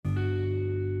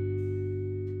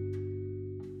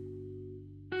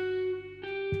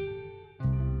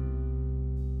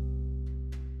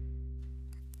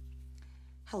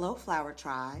Hello, Flower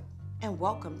Tribe, and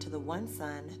welcome to the One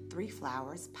Sun, Three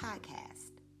Flowers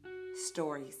podcast,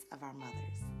 Stories of Our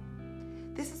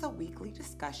Mothers. This is a weekly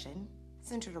discussion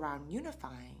centered around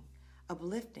unifying,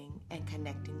 uplifting, and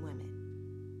connecting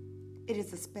women. It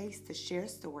is a space to share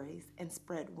stories and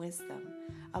spread wisdom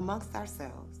amongst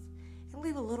ourselves and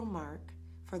leave a little mark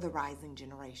for the rising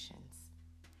generations.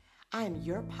 I am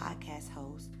your podcast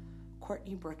host,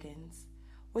 Courtney Brookins,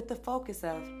 with the focus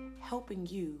of helping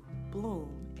you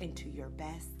bloom into your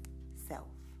best self.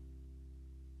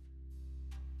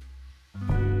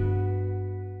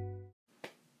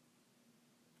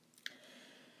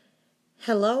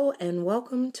 Hello and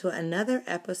welcome to another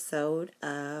episode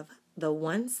of the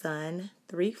One Sun,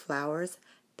 Three Flowers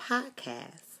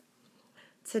podcast.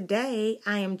 Today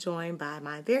I am joined by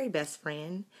my very best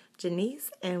friend,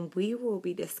 Janice, and we will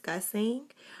be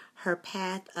discussing her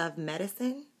path of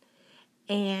medicine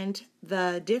and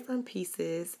the different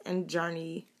pieces and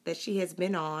journey that she has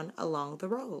been on along the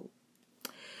road.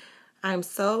 I'm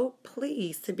so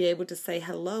pleased to be able to say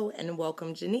hello and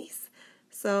welcome Janice.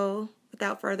 So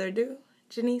without further ado,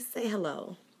 Janice, say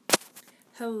hello.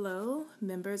 Hello,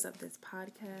 members of this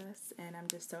podcast, and I'm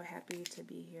just so happy to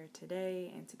be here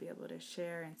today and to be able to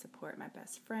share and support my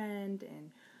best friend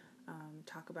and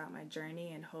talk about my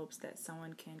journey in hopes that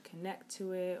someone can connect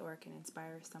to it or can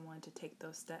inspire someone to take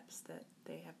those steps that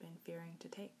they have been fearing to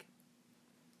take.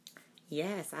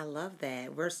 Yes, I love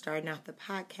that. We're starting off the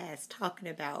podcast talking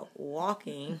about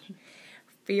walking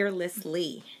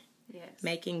fearlessly. Yes.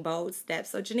 Making bold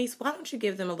steps. So, Janice, why don't you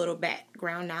give them a little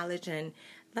background knowledge and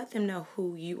let them know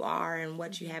who you are and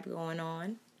what you have going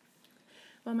on?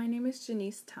 Well, my name is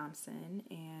Janice Thompson,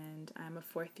 and I'm a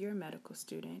fourth-year medical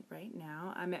student right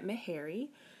now. I'm at Meharry,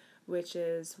 which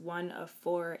is one of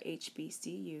 4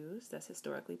 HBCUs. That's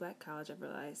Historically Black College. I've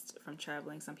realized from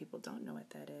traveling, some people don't know what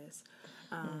that is.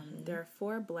 There are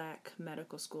 4 black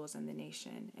medical schools in the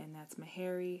nation, and that's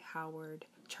Meharry, Howard,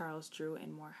 Charles Drew,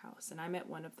 and Morehouse. And I'm at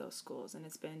one of those schools, and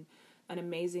it's been an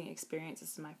amazing experience.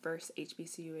 This is my first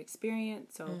HBCU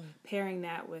experience, so pairing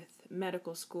that with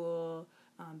medical school,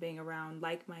 being around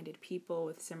like-minded people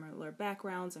with similar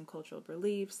backgrounds and cultural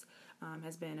beliefs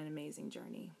has been an amazing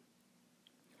journey.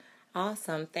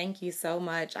 Awesome. Thank you so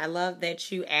much. I love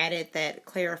that you added that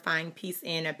clarifying piece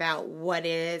in about what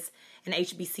is an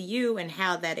HBCU and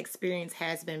how that experience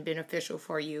has been beneficial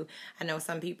for you. I know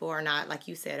some people are not, like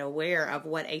you said, aware of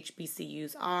what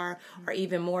HBCUs are, or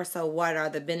even more so, what are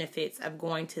the benefits of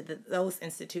going to those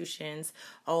institutions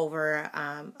over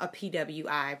a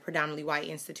PWI, predominantly white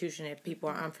institution, if people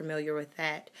are unfamiliar with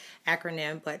that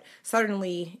acronym. But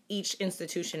certainly each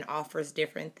institution offers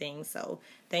different things. So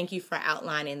thank you for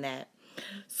outlining that.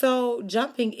 So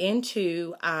jumping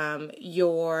into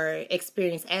your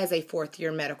experience as a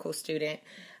fourth-year medical student,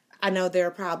 I know there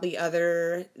are probably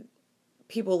other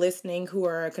people listening who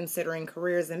are considering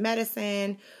careers in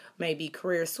medicine, maybe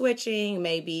career switching,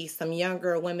 maybe some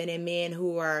younger women and men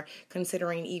who are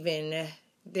considering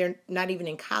they're not even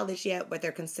in college yet, but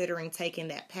they're considering taking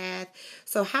that path.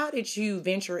 So how did you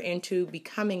venture into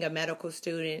becoming a medical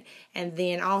student? And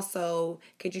then also,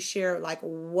 could you share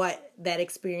what that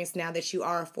experience now that you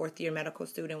are a fourth-year medical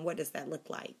student, what does that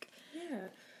look like?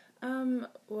 Yeah.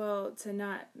 Well, to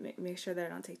not make sure that I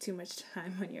don't take too much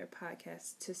time on your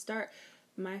podcast, to start,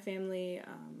 my family,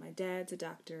 my dad's a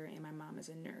doctor and my mom is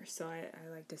a nurse. So I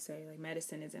like to say,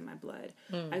 medicine is in my blood.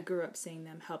 I grew up seeing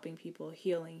them helping people,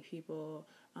 healing people,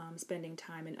 spending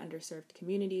time in underserved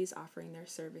communities, offering their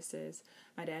services.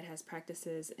 My dad has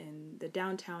practices in the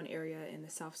downtown area in the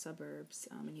south suburbs,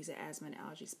 and he's an asthma and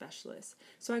allergy specialist.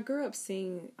 So I grew up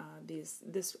seeing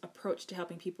this approach to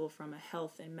helping people from a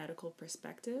health and medical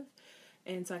perspective.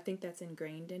 And so I think that's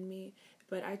ingrained in me.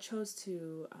 But I chose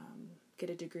to get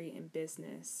a degree in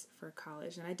business for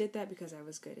college. And I did that because I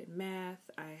was good at math.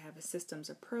 I have a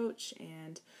systems approach.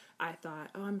 And I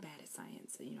thought, I'm bad at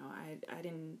science.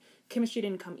 Chemistry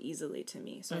didn't come easily to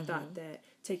me. So I thought that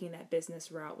taking that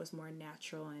business route was more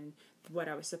natural and what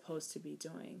I was supposed to be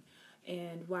doing.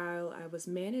 And while I was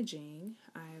managing,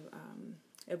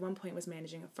 at one point was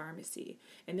managing a pharmacy,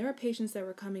 and there were patients that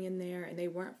were coming in there and they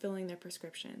weren't filling their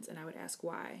prescriptions, and I would ask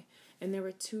why. And there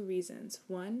were 2 reasons.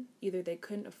 1, either they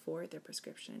couldn't afford their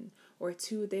prescription, or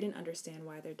 2, they didn't understand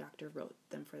why their doctor wrote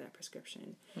them for that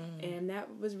prescription. And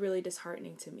that was really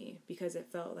disheartening to me because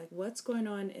it felt like, what's going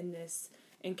on in this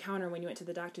encounter when you went to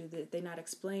the doctor? Did they not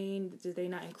explain? Did they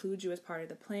not include you as part of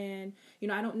the plan?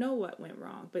 I don't know what went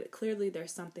wrong, but clearly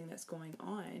there's something that's going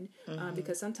on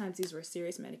because sometimes these were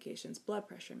serious medications, blood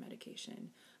pressure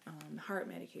medication, heart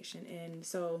medication. And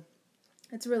so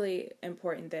it's really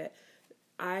important that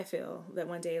I feel that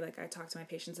one day, like, I talk to my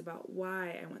patients about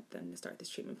why I want them to start this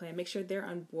treatment plan, make sure they're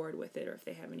on board with it, or if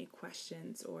they have any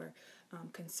questions or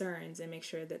concerns, and make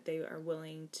sure that they are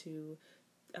willing to,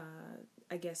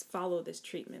 follow this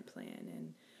treatment plan,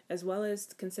 and as well as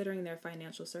considering their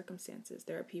financial circumstances.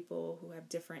 There are people who have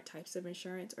different types of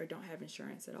insurance or don't have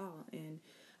insurance at all, and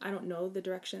I don't know the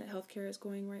direction that healthcare is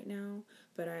going right now,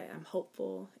 but I'm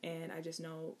hopeful, and I just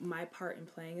know my part in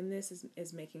playing in this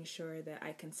is making sure that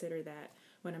I consider that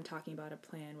when I'm talking about a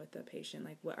plan with the patient.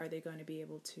 Like, what are they going to be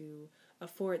able to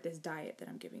afford this diet that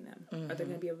I'm giving them? Are they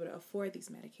going to be able to afford these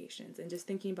medications? And just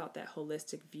thinking about that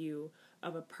holistic view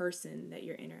of a person that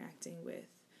you're interacting with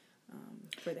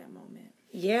for that moment.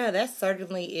 Yeah, that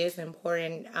certainly is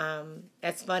important.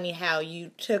 It's funny how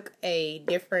you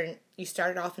you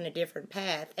started off in a different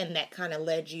path, and that kind of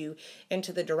led you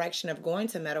into the direction of going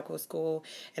to medical school.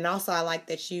 And also, I like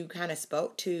that you kind of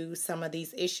spoke to some of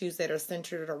these issues that are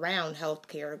centered around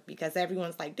healthcare, because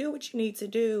everyone's like, do what you need to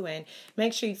do and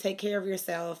make sure you take care of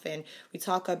yourself. And we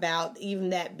talk about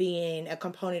even that being a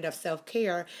component of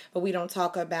self-care, but we don't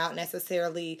talk about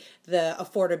necessarily the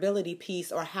affordability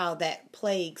piece or how that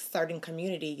plagues certain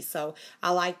communities. So I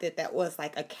like that was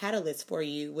like a catalyst for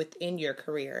you within your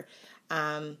career.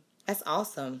 That's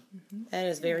awesome. Mm-hmm. That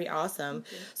is very awesome.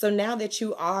 So now that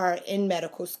you are in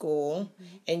medical school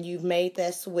and you've made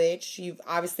that switch, you've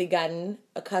obviously gotten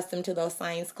accustomed to those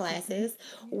science classes.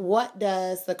 What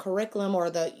does the curriculum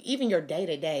or even your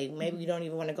day-to-day, maybe you don't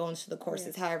even want to go into the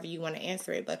courses, however you want to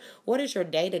answer it, but what does your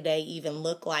day-to-day even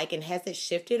look like, and has it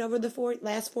shifted over the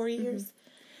last 4 years?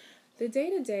 The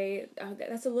day-to-day,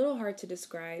 that's a little hard to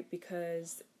describe,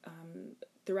 because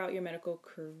throughout your medical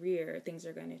career, things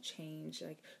are going to change.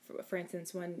 Like, for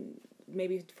instance,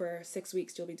 maybe for 6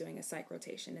 weeks you'll be doing a psych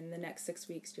rotation, and the next 6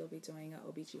 weeks you'll be doing an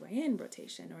OBGYN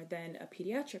rotation, or then a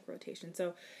pediatric rotation.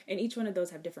 So, and each one of those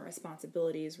have different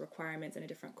responsibilities, requirements, and a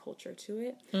different culture to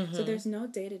it. So there's no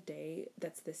day-to-day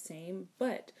that's the same,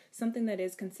 but something that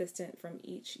is consistent from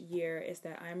each year is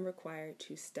that I'm required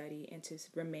to study and to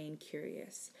remain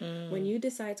curious. When you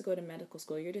decide to go to medical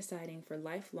school, you're deciding for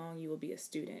lifelong you will be a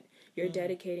student. You're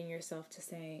dedicating yourself to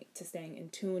staying in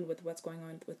tune with what's going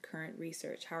on with current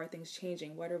research. How are things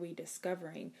changing? What are we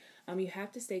discovering? You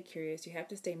have to stay curious. You have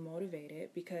to stay motivated,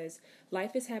 because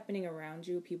life is happening around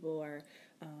you. People are,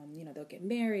 they'll get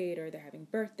married, or they're having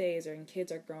birthdays, or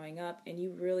kids are growing up, and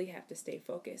you really have to stay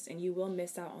focused. And you will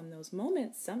miss out on those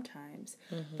moments sometimes,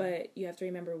 but you have to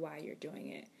remember why you're doing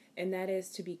it. And that is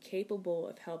to be capable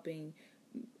of helping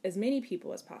as many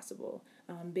people as possible,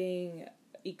 being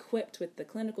equipped with the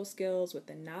clinical skills, with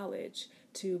the knowledge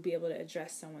to be able to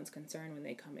address someone's concern when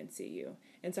they come and see you.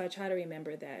 And so I try to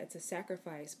remember that it's a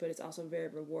sacrifice, but it's also very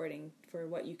rewarding for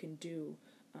what you can do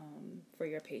for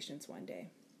your patients one day.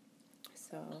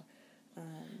 So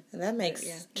that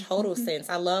makes total sense.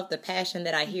 I love the passion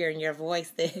that I hear in your voice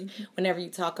that whenever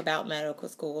you talk about medical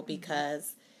school,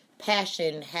 because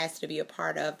passion has to be a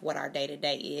part of what our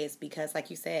day-to-day is, because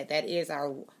like you said, that is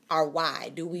our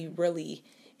why. Do we really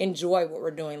enjoy what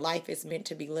we're doing? Life is meant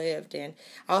to be lived. And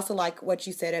I also like what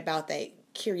you said about that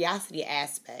curiosity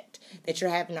aspect, that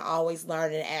you're having to always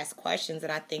learn and ask questions.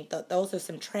 And I think that those are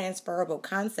some transferable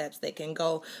concepts that can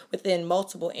go within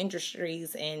multiple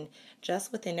industries and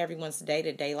just within everyone's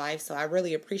day-to-day life. So I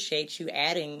really appreciate you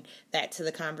adding that to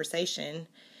the conversation.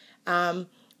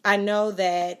 I know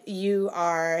that you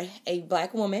are a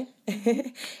Black woman,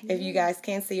 if you guys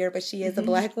can't see her, but she is a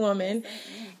Black woman.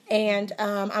 And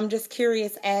I'm just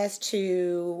curious as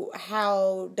to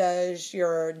how does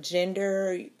your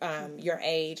gender, your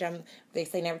age, they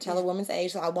say never tell a woman's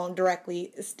age, so I won't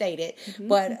directly state it,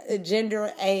 but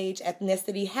gender, age,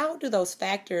 ethnicity, how do those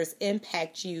factors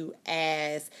impact you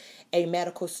as a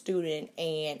medical student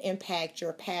and impact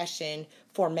your passion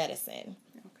for medicine?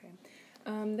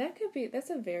 That's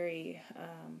a very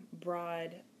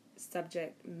broad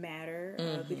subject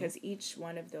matter, because each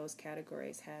one of those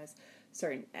categories has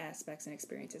certain aspects and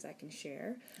experiences I can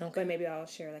share. But maybe I'll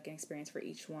share like an experience for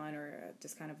each one, or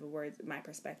just kind of my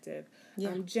perspective.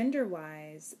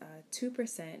 Gender-wise,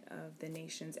 2% of the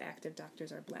nation's active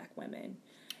doctors are Black women.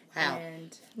 Wow.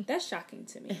 And that's shocking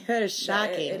to me. That is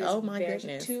shocking. Oh my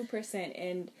goodness. 2%.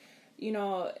 And,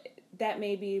 that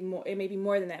may be more, it may be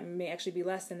more than that, it may actually be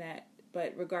less than that.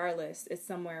 But regardless, it's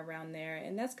somewhere around there.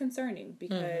 And that's concerning,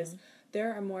 because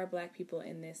there are more Black people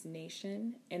in this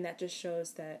nation. And that just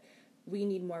shows that we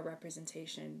need more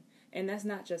representation. And that's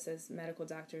not just as medical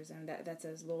doctors, and that's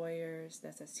as lawyers,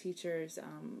 that's as teachers,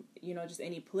 just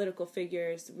any political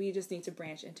figures. We just need to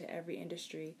branch into every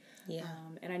industry. Yeah.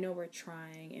 And I know we're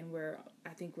trying, and I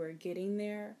think we're getting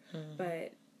there.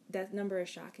 But that number is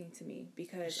shocking to me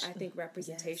because I think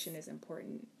representation is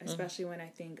important, especially when I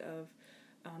think of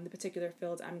the particular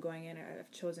fields I'm going in.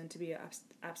 I've chosen to be an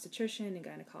obstetrician and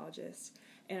gynecologist.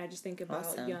 And I just think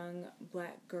about young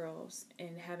Black girls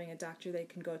and having a doctor they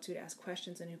can go to ask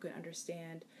questions and who can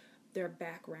understand their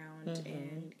background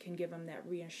and can give them that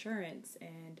reassurance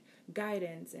and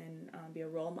guidance and be a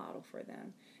role model for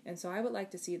them. And so I would like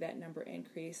to see that number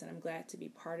increase, and I'm glad to be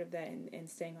part of that and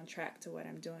staying on track to what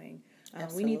I'm doing.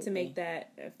 We need to make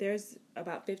that, if there's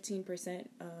about 15%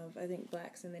 of, I think,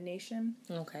 Blacks in the nation.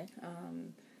 Okay.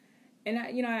 And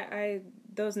I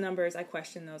those numbers, I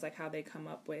question those, like how they come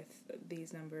up with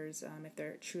these numbers, if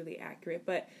they're truly accurate.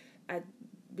 But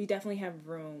we definitely have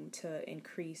room to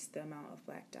increase the amount of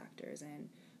Black doctors. And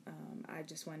I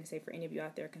just want to say, for any of you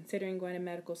out there considering going to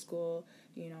medical school,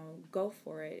 go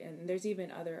for it. And there's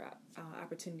even other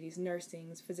opportunities,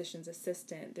 nursing, physician's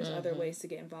assistant. There's other ways to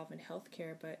get involved in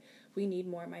healthcare, but we need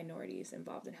more minorities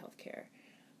involved in healthcare.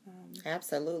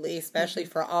 Absolutely, especially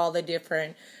for all the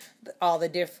different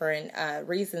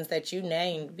reasons that you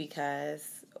named,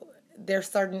 because there's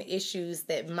certain issues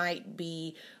that might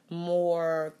be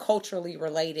more culturally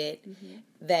related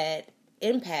that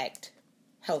impact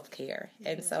healthcare.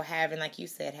 And so having, like you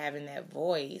said, having that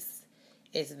voice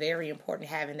is very important.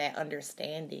 Having that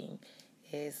understanding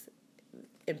is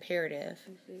imperative.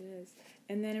 It is.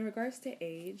 And then in regards to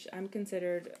age, I'm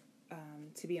considered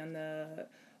to be on the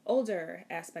older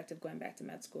aspect of going back to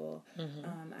med school.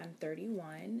 I'm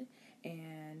 31,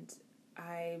 and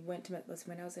I went to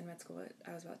when I was in med school,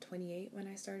 I was about 28 when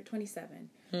I started, 27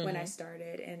 when I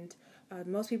started, and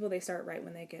most people, they start right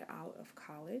when they get out of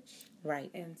college.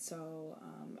 Right. And so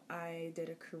I did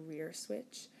a career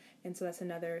switch. And so that's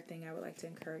another thing I would like to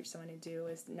encourage someone to do,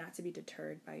 is not to be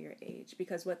deterred by your age.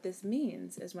 Because what this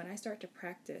means is when I start to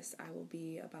practice, I will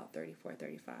be about 34,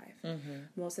 35.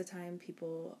 Most of the time,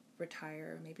 people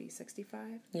retire maybe 65.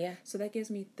 Yeah. So that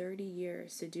gives me 30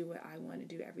 years to do what I want to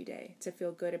do every day, to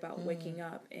feel good about waking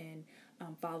up and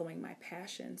following my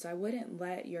passion. So I wouldn't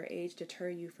let your age deter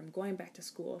you from going back to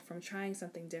school, from trying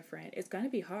something different. It's going to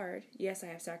be hard. Yes, I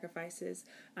have sacrifices.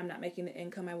 I'm not making the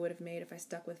income I would have made if I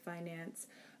stuck with finance.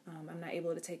 I'm not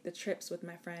able to take the trips with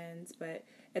my friends, but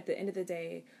at the end of the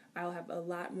day, I'll have a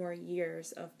lot more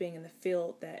years of being in the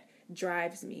field that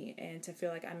drives me, and to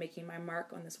feel like I'm making my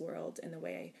mark on this world in the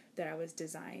way that I was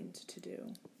designed to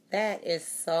do. That is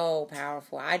so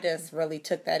powerful. I just really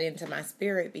took that into my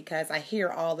spirit, because I hear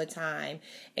all the time,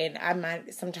 and I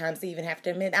might sometimes even have to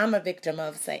admit I'm a victim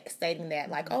of stating that,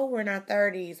 like, oh, we're in our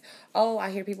 30s. Oh,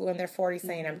 I hear people in their 40s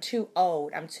saying, I'm too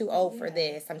old. I'm too old for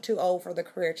this. I'm too old for the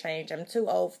career change. I'm too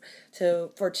old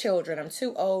for children. I'm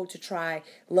too old to try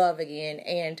love again.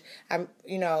 And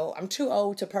I'm too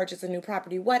old to purchase a new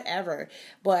property, whatever.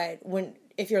 But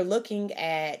if you're looking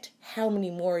at how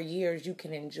many more years you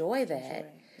can enjoy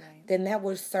that, then that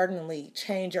will certainly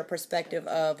change your perspective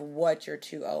of what you're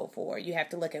too old for. You have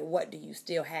to look at what do you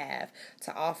still have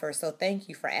to offer. So thank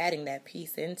you for adding that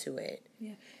piece into it.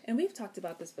 Yeah, and we've talked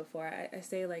about this before. I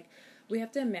say, like, we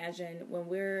have to imagine when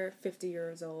we're 50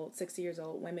 years old, 60 years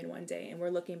old, women one day, and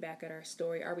we're looking back at our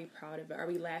story. Are we proud of it? Are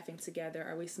we laughing together?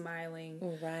 Are we smiling?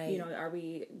 Right.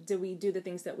 Do we do the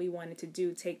things that we wanted to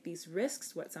do, take these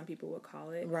risks, what some people would call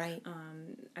it? Right.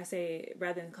 I say,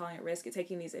 rather than calling it risk,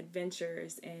 taking these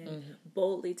adventures and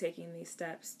boldly taking these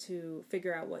steps to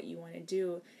figure out what you want to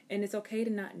do. And it's okay to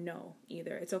not know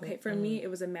either. It's okay. For me, it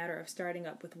was a matter of starting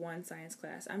up with one science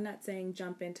class. I'm not saying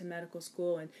jump into medical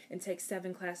school and take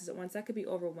 7 classes at once. That could be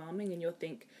overwhelming, and you'll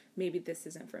think, maybe this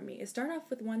isn't for me. Start off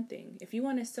with one thing. If you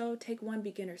want to sew, take one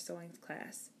beginner sewing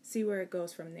class. See where it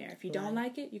goes from there. If you don't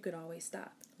like it, you could always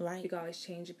stop. Right. You could always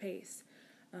change your pace.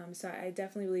 So I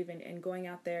definitely believe in going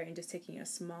out there and just taking a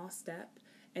small step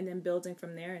and then building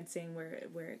from there and seeing where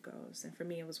it goes. And for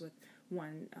me, it was with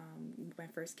my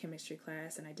first chemistry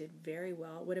class, and I did very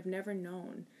well. Would have never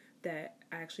known that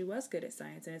I actually was good at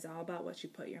science, and it's all about what you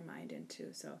put your mind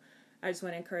into. So I just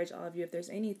want to encourage all of you, if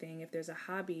there's a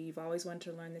hobby, you've always wanted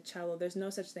to learn the cello, there's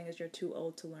no such thing as you're too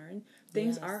old to learn.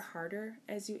 Things are harder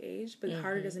as you age, but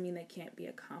harder doesn't mean they can't be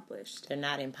accomplished. They're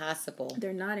not impossible.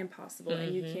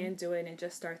 And you can do it, and it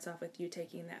just starts off with you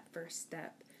taking that first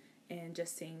step and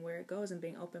just seeing where it goes and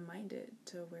being open-minded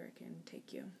to where it can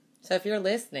take you. So if you're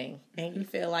listening and you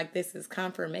feel like this is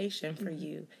confirmation for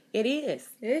you, it is.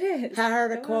 It is. I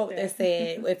heard a quote that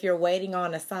said, if you're waiting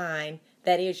on a sign,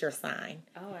 that is your sign.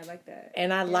 Oh, I like that.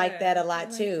 And I like that a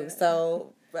lot too. That.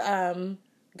 So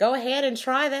go ahead and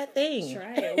try that thing.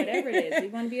 Try it, whatever it is. You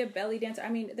want to be a belly dancer. I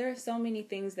mean, there are so many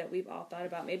things that we've all thought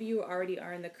about. Maybe you already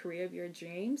are in the career of your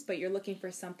dreams, but you're looking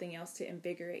for something else to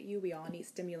invigorate you. We all need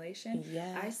stimulation.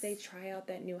 Yes. I say try out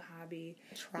that new hobby.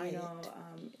 Try it.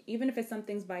 Even if it's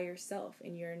something's by yourself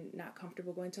and you're not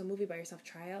comfortable going to a movie by yourself,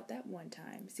 try out that one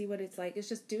time. See what it's like. It's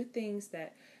just do things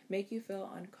that make you feel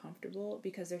uncomfortable,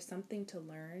 because there's something to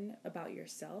learn about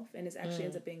yourself, and it actually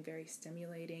ends up being very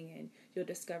stimulating, and you'll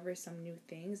discover some new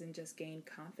things and just gain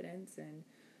confidence. And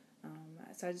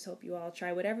so I just hope you all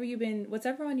try what's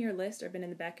ever on your list or been in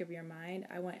the back of your mind.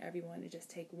 I want everyone to just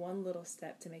take one little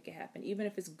step to make it happen, even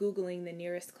if it's Googling the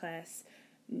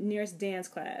nearest dance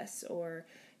class, or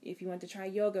if you want to try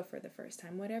yoga for the first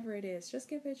time, whatever it is, just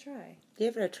give it a try.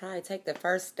 Give it a try. Take the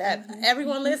first step.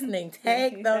 Everyone listening,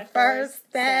 take the first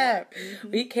step.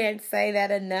 We can't say that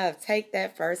enough. Take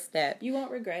that first step. You won't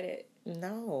regret it.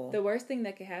 No. The worst thing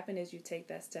that could happen is you take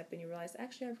that step and you realize,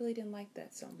 actually, I really didn't like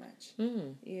that so much.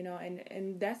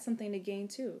 And that's something to gain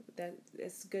too. That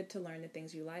it's good to learn the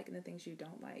things you like and the things you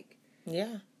don't like.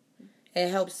 Yeah. It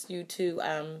helps you to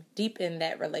deepen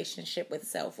that relationship with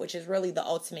self, which is really the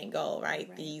ultimate goal,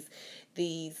 right?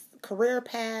 These career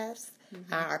paths,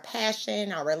 our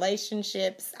passion, our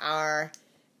relationships, our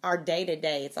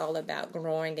day-to-day. It's all about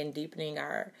growing and deepening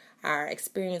our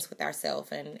experience with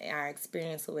ourselves and our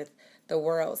experience with the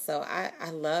world. So I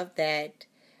love that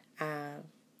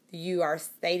you are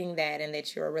stating that, and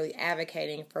that you are really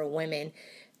advocating for women,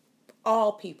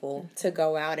 all people, to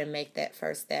go out and make that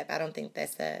first step. I don't think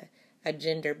that's a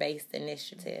gender-based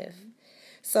initiative.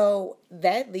 So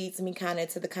that leads me kind of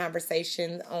to the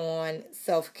conversation on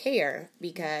self-care,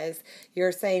 because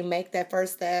you're saying make that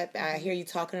first step. I hear you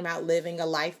talking about living a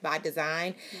life by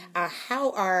design.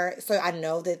 So I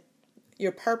know that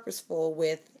you're purposeful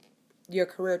with your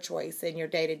career choice and your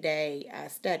day-to-day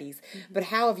studies, but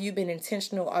how have you been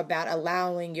intentional about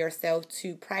allowing yourself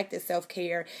to practice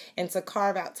self-care and to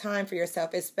carve out time for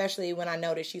yourself, especially when I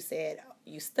noticed you said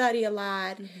you study a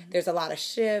lot, there's a lot of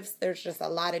shifts, there's just a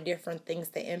lot of different things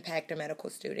that impact a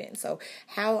medical student. So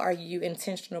how are you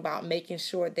intentional about making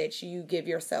sure that you give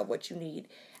yourself what you need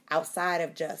outside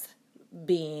of just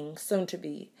being soon to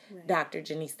be Dr.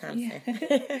 Janice Thompson?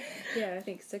 Yeah, I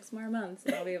think 6 more months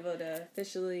and I'll be able to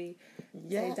officially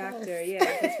say doctor. Yeah,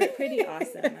 it's pretty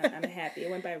awesome. I'm happy. It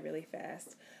went by really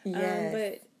fast. Yes.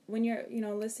 But when you're,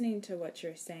 listening to what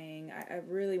you're saying, I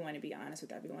really want to be honest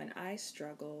with everyone. I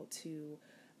struggle to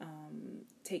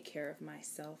take care of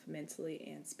myself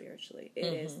mentally and spiritually. It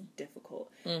is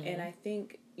difficult. And I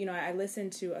think, I listen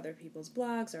to other people's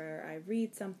blogs, or I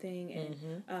read something,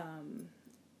 and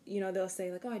they'll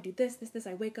say like, oh, I do this.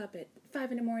 I wake up at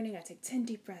 5 a.m, I take 10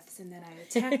 deep breaths, and then I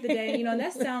attack the day. And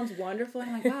that sounds wonderful.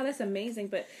 I'm like, wow, that's amazing.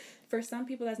 But for some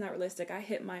people, that's not realistic. I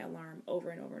hit my alarm over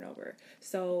and over and over.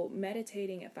 So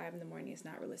meditating at 5 a.m. is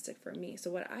not realistic for me.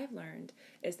 So what I've learned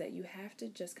is that you have to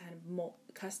just kind of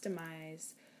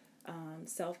customize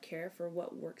self-care for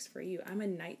what works for you. I'm a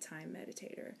nighttime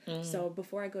meditator. So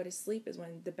before I go to sleep is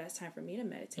when the best time for me to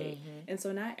meditate. And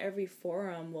so not every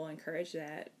forum will encourage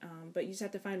that, but you just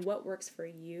have to find what works for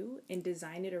you and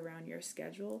design it around your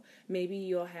schedule. Maybe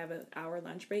you'll have an hour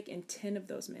lunch break, and 10 of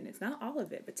those minutes, not all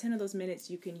of it, but 10 of those minutes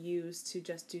you can use to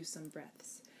just do some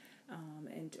breaths,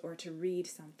 or to read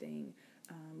something,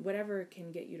 whatever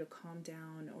can get you to calm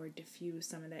down or diffuse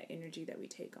some of that energy that we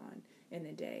take on in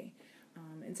the day.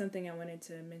 And something I wanted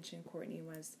to mention, Courtney,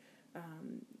 was,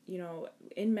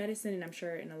 in medicine, and I'm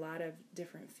sure in a lot of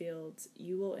different fields,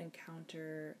 you will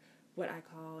encounter what I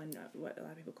call, and what a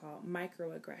lot of people call,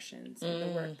 microaggressions in the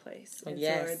workplace. And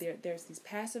so there's these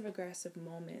passive-aggressive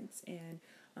moments, and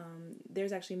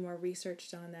there's actually more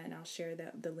research on that, and I'll share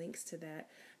the links to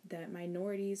that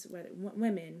minorities, whether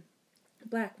women,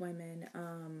 black women,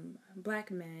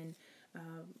 black men,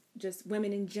 just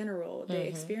women in general, they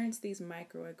experience these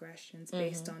microaggressions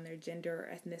based on their gender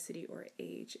or ethnicity or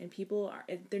age. And people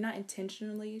they're not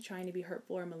intentionally trying to be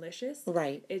hurtful or malicious.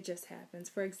 Right. It just happens.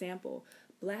 For example,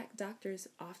 black doctors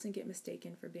often get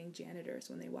mistaken for being janitors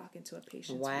when they walk into a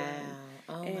patient's room.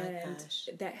 Oh and my gosh.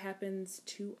 That happens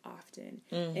too often.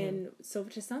 And so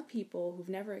to some people who've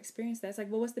never experienced that, it's like,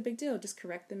 well, what's the big deal? Just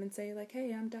correct them and say like,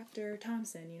 hey, I'm Dr.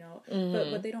 Thompson, But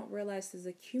what they don't realize is the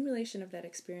accumulation of that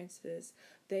experiences,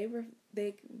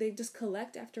 they just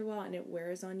collect after a while, and it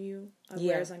wears on you,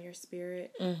 wears on your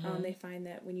spirit. They find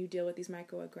that when you deal with these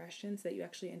microaggressions, that you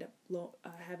actually end up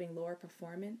having lower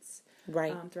performance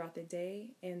throughout the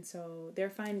day. And so they're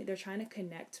trying to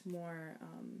connect more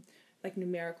like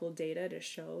numerical data to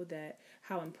show that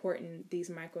how important these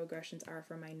microaggressions are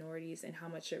for minorities and how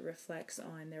much it reflects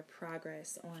on their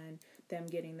progress, on them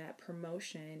getting that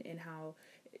promotion, and how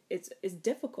it's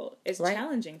difficult. It's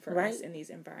challenging for us in these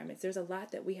environments. There's a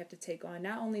lot that we have to take on.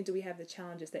 Not only do we have the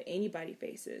challenges that anybody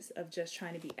faces of just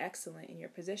trying to be excellent in your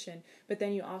position, but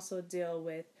then you also deal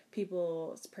with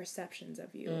people's perceptions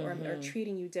of you, or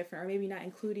treating you different, or maybe not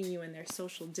including you in their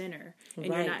social dinner, and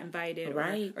you're not invited,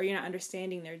 or you're not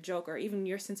understanding their joke, or even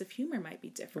your sense of humor might be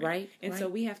different. And so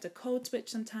we have to code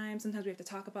switch sometimes. Sometimes we have to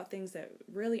talk about things that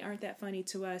really aren't that funny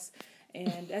to us.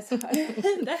 And that's and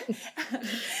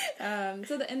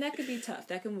that could be tough.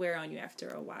 That can wear on you after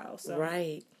a while. So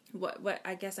what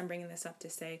I guess I'm bringing this up to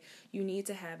say, you need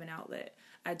to have an outlet.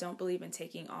 I don't believe in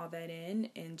taking all that in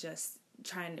and just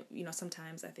trying to,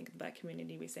 sometimes I think in the Black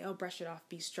community we say, oh, brush it off,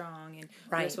 be strong, and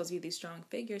we're supposed to be these strong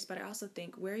figures. But I also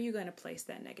think, where are you going to place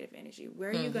that negative energy? Where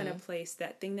are you going to place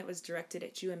that thing that was directed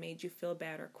at you and made you feel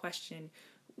bad or question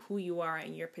who you are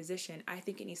in your position? I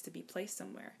think it needs to be placed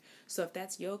somewhere. So if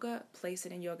that's yoga, place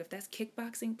it in yoga. If that's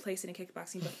kickboxing, place it in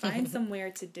kickboxing. But find somewhere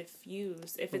to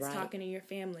diffuse. If it's talking to your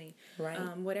family,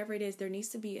 whatever it is, there needs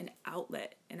to be an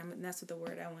outlet. And that's what the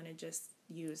word I want to just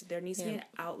use. There needs to be an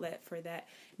outlet for that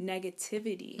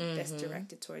negativity that's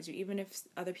directed towards you. Even if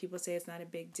other people say it's not a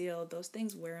big deal, those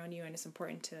things wear on you, and it's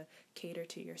important to cater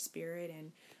to your spirit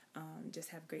and just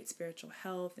have great spiritual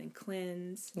health and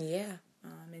cleanse.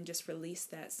 And just release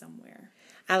that somewhere.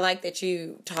 I like that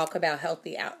you talk about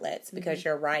healthy outlets, because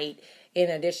you're right. In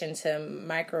addition to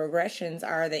microaggressions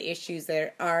are the issues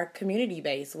that are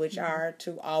community-based, which are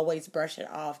to always brush it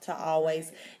off, to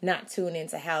always not tune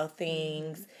into how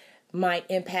things might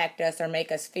impact us or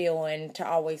make us feel, and to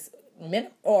always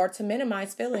to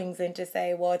minimize feelings and to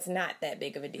say, well, it's not that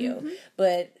big of a deal.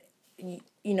 But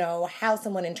how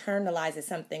someone internalizes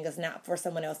something is not for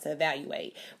someone else to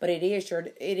evaluate, but it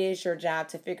is your job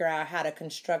to figure out how to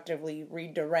constructively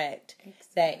redirect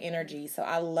that energy. So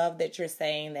I love that you're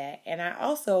saying that. And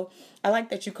I like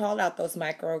that you called out those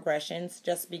microaggressions,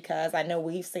 just because I know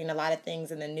we've seen a lot of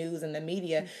things in the news and the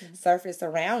media surface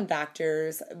around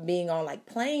doctors being on like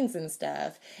planes and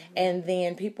stuff. And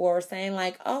then people are saying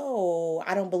like, oh,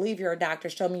 I don't believe you're a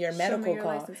doctor. Show me your medical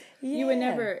card. You would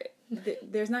never...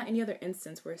 There's not any other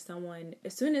instance where someone,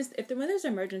 when there's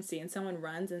an emergency and someone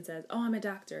runs and says, oh, I'm a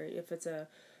doctor, if it's a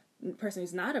person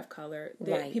who's not of color,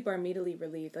 people are immediately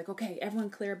relieved, like, okay, everyone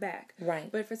clear back.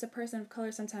 But if it's a person of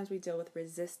color, sometimes we deal with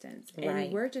resistance,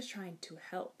 and we're just trying to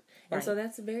help. And so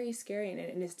that's very scary, and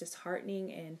it's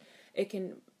disheartening, and it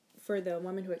can... For the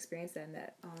woman who experienced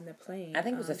that on the plane, I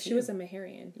think it was she was a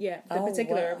Maharian. Yeah, the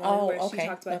particular one where she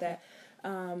talked about that.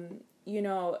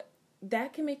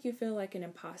 That can make you feel like an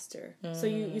imposter. So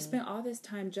you spent all this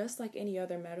time, just like any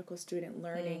other medical student,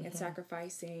 learning and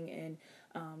sacrificing, and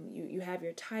you have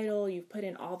your title, you've put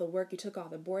in all the work, you took all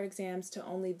the board exams, to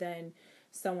only then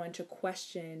someone to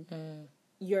question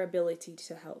your ability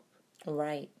to help.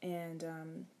 And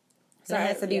so it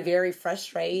has to be very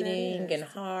frustrating and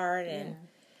hard, and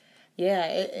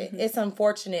it's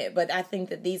unfortunate, but I think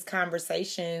that these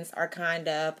conversations are kind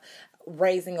of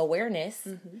raising awareness,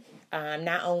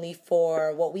 not only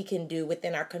for what we can do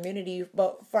within our community,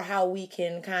 but for how we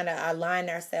can kind of align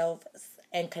ourselves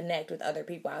and connect with other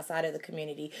people outside of the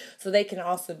community, so they can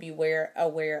also be aware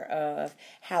of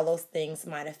how those things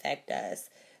might affect us.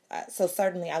 So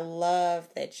certainly I love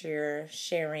that you're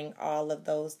sharing all of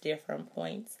those different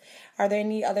points. Are there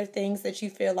any other things that you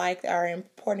feel like are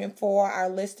important for our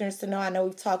listeners to know? I know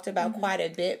we've talked about quite a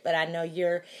bit, but I know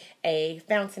you're a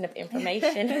fountain of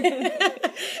information.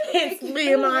 It's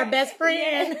me and my best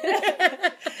friend.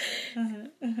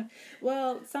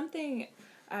 Well, something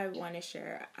I want to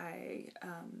share,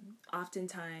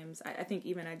 oftentimes, I think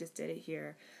even I just did it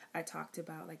here, I talked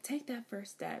about, like, take that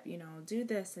first step, do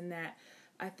this and that.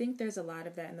 I think there's a lot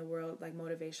of that in the world, like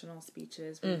motivational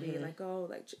speeches would be like,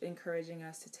 encouraging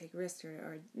us to take risks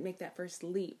or make that first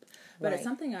leap. But it's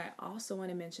something I also want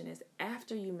to mention is,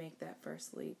 after you make that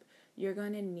first leap, you're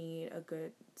going to need a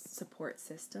good support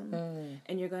system.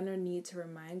 And you're going to need to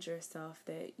remind yourself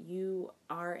that you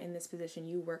are in this position.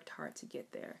 You worked hard to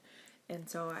get there. And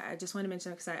so I just want to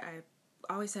mention, because I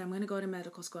always said, I'm going to go to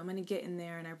medical school. I'm going to get in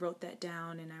there. And I wrote that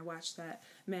down and I watched that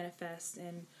manifest.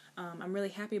 And I'm really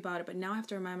happy about it. But now I have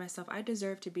to remind myself, I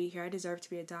deserve to be here. I deserve to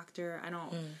be a doctor. I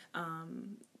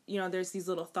don't, there's these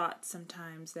little thoughts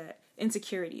sometimes, that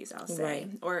insecurities, I'll say, Right.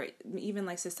 or even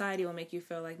like society will make you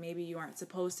feel like maybe you aren't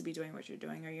supposed to be doing what you're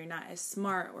doing, or you're not as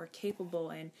smart or capable.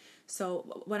 And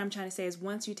so what I'm trying to say is,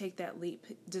 once you take that leap,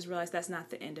 just realize that's not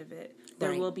the end of it.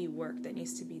 There Right. will be work that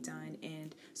needs to be done.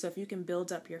 And so if you can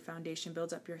build up your foundation,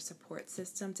 build up your support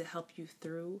system to help you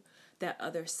through that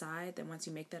other side, then once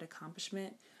you make that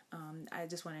accomplishment, I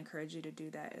just want to encourage you to do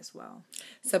that as well.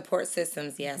 Support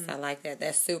systems, yes, I like that.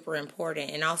 That's super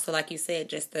important. And also, like you said,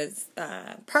 just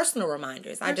the personal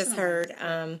reminders. I just heard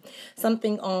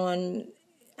something on,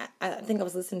 I think I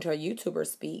was listening to a YouTuber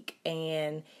speak,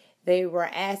 and they were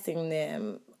asking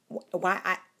them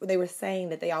they were saying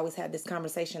that they always had this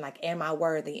conversation like, am I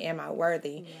worthy? Am I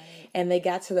worthy? Right. And they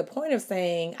got to the point of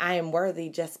saying, I am worthy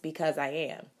just because I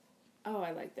am. Oh,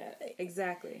 I like that.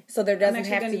 Exactly. So there doesn't I'm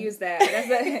have actually to use that. That's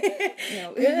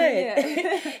Good.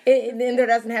 Yeah. Then there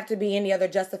doesn't have to be any other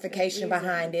justification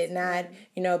behind it. Not,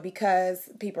 because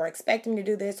people are expecting me to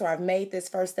do this, or I've made this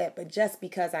first step, but just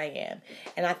because I am.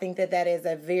 And I think that is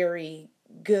a very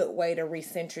good way to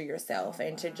recenter yourself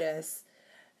and to just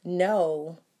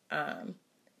know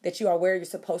that you are where you're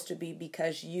supposed to be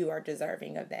because you are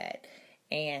deserving of that.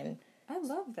 And I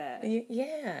love that.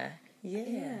 Yeah.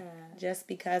 Just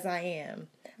because I am.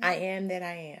 I am that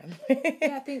I am.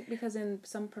 Yeah, I think because in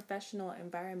some professional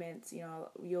environments,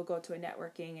 you'll go to a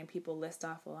networking and people list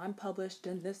off, well, I'm published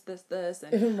in this,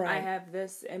 and Right. I have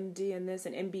this MD in this,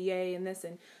 and MBA in this,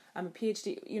 and I'm a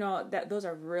PhD. That those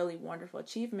are really wonderful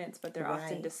achievements, but they're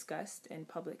often Right. discussed in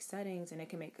public settings, and it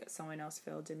can make someone else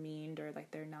feel demeaned or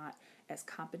like they're not as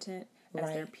competent as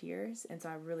their Right. peers. And so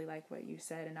I really like what you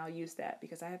said, and I'll use that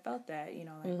because I have felt that,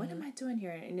 like, what am I doing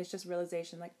here? And it's just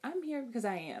realization, like, I'm here because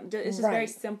I am. It's just very Right.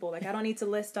 simple. Like, I don't need to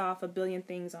list off a billion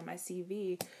things on my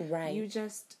CV. Right. You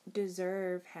just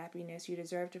deserve happiness. You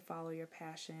deserve to follow your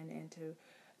passion and to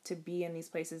be in these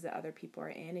places that other people are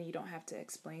in, and you don't have to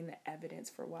explain the evidence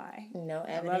for why. No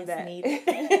I love evidence that. needed.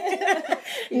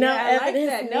 I like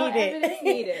that. No evidence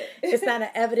needed. It's not an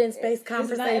evidence-based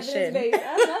conversation. It's not evidence-based.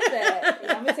 I love that.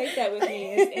 I'm going to take that with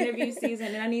me. It's interview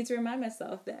season, and I need to remind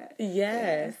myself that.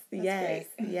 Yes, Yeah,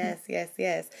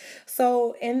 yes.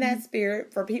 So in that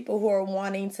spirit, for people who are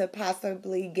wanting to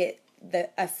possibly get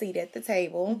a seat at the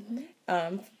table,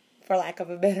 for lack of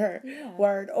a better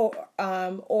word,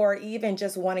 or even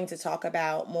just wanting to talk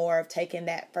about more of taking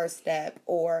that first step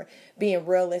or being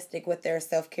realistic with their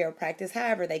self-care practice,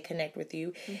 however they connect with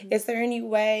you. Is there any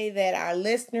way that our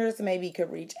listeners maybe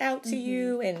could reach out to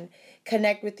you and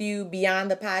connect with you beyond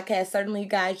the podcast? Certainly,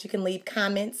 guys, you can leave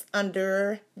comments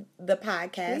under the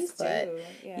podcast. Please but do.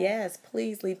 Yeah. yes,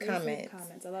 please leave Please comments. leave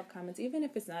comments. I love comments, even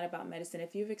if it's not about medicine.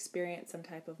 If you've experienced some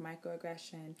type of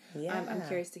microaggression, I'm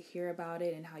curious to hear about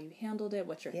it and how you handled it,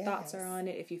 what your thoughts are on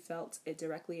it, if you felt it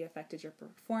directly affected your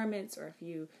performance, or if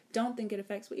you don't think it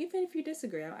affects, well, even if you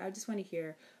disagree. I just want to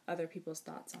hear other people's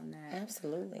thoughts on that.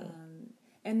 Absolutely.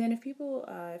 And then if you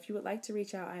would like to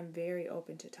reach out, I'm very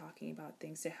open to talking about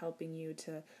things, to helping you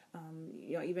to,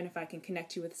 even if I can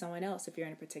connect you with someone else, if you're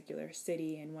in a particular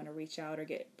city and want to reach out or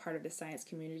get part of the science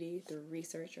community through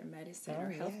research or medicine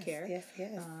or healthcare. Yes.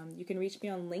 You can reach me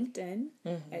on LinkedIn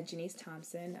at Janice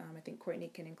Thompson. I think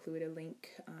Courtney can include a link.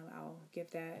 I'll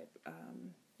give that,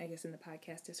 I guess, in the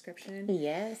podcast description.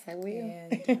 Yes, I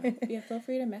will. And feel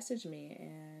free to message me.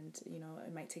 And,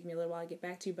 it might take me a little while to get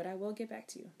back to you, but I will get back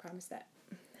to you. Promise that.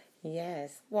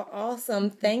 Yes. Well,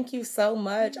 awesome. Thank you so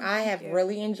much. I have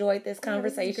really enjoyed this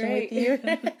conversation with you,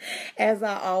 as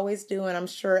I always do. And I'm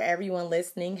sure everyone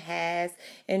listening has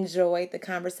enjoyed the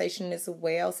conversation as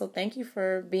well. So thank you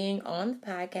for being on the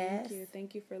podcast.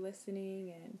 Thank you for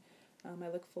listening. And I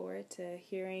look forward to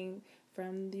hearing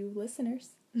from you listeners.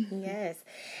 Yes.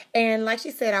 And like she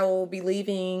said, I will be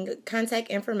leaving contact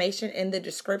information in the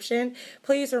description.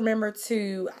 Please remember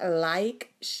to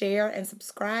like, share, and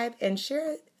subscribe, and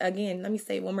share. Again, let me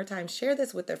say it one more time. Share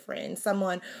this with a friend,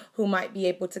 someone who might be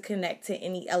able to connect to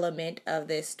any element of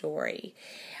this story.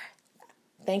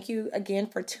 Thank you again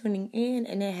for tuning in,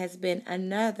 and it has been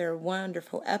another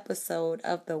wonderful episode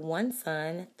of the One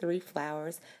Sun, Three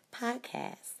Flowers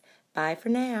podcast. Bye for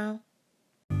now.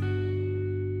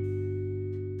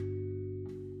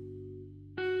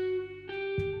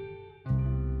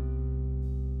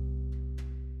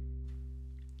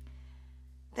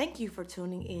 Thank you for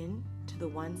tuning in to the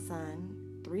One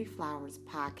Sun, Three Flowers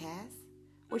podcast,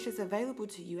 which is available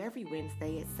to you every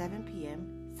Wednesday at 7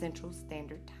 p.m. Central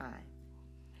Standard Time.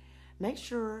 Make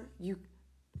sure you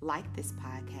like this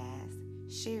podcast,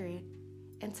 share it,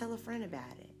 and tell a friend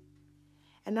about it.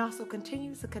 And also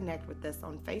continue to connect with us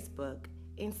on Facebook,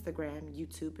 Instagram,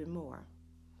 YouTube, and more.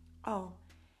 Oh,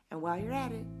 and while you're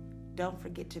at it, don't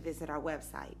forget to visit our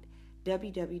website,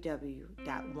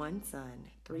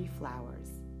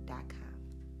 www.onesun3flowers.com.